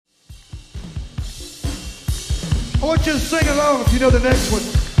I want you to sing along if you know the next one.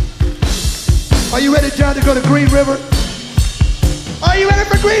 Are you ready, John, to go to Green River? Are you ready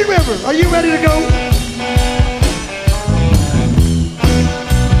for Green River? Are you ready to go?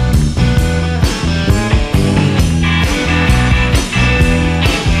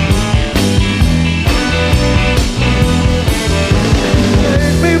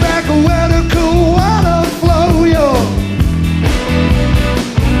 Take me back where the cool water flow, yo.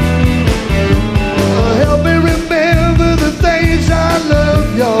 Help me remember the things I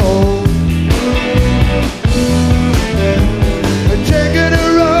love, yo. Taking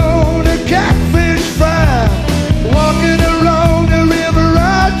her on a catfish fry, walking along the river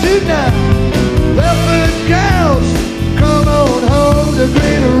right tonight. Barefoot cows, come on home to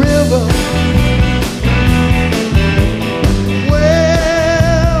Green River.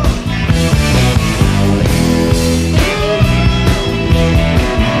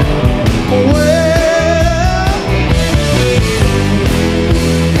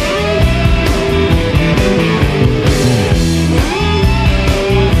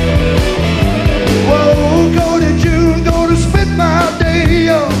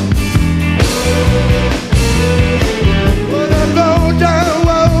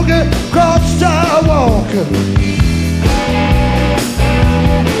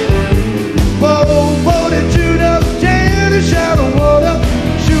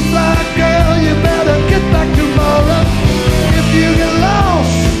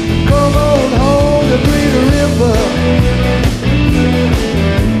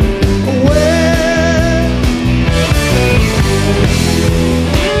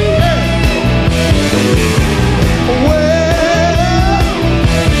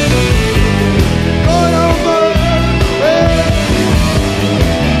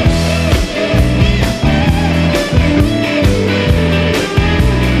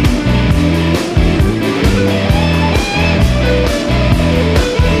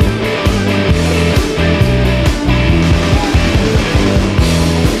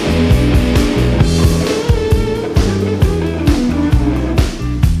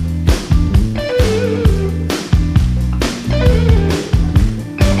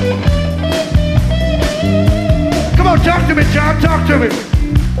 Well, talk to me, John, talk to me.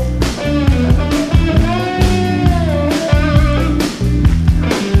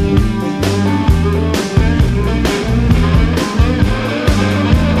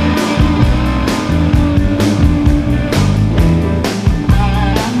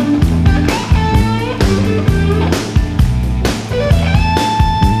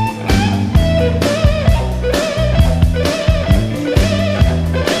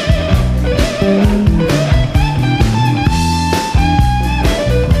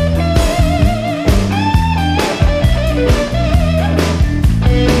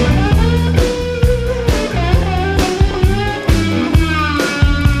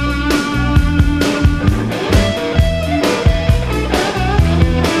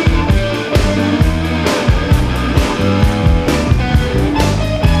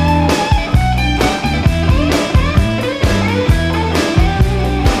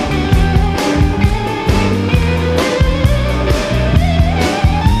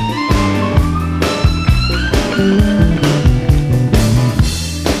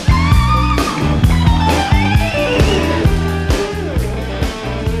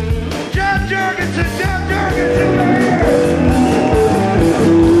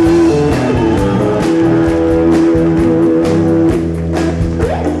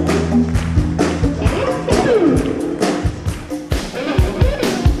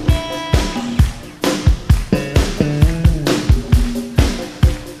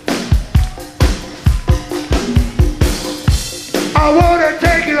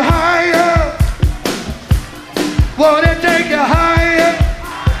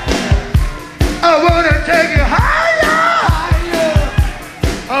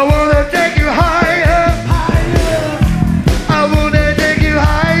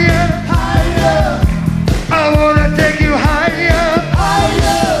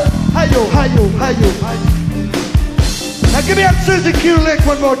 Now give me that Susie Q lick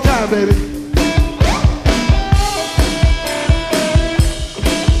one more time, baby.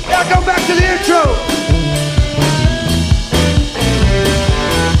 Now go back to the intro.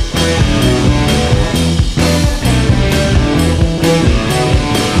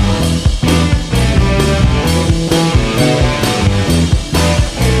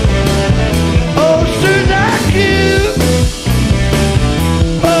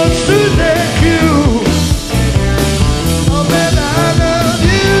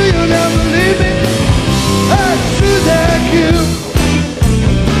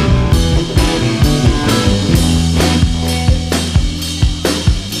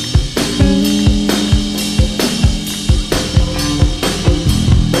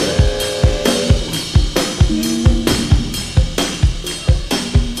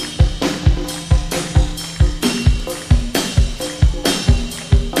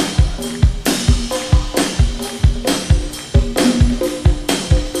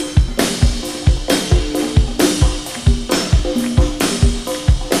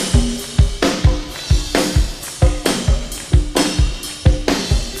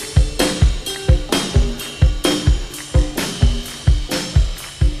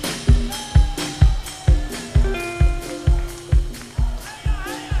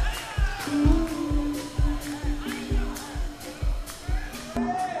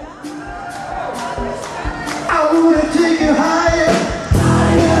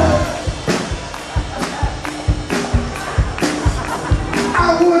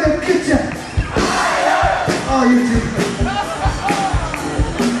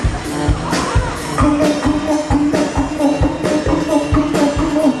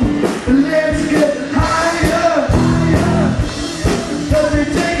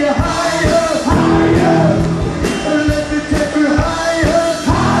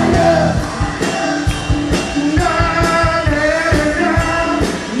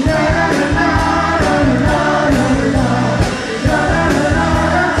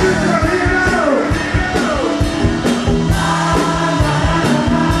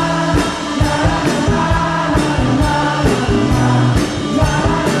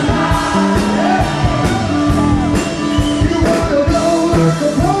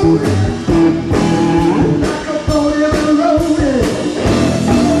 road.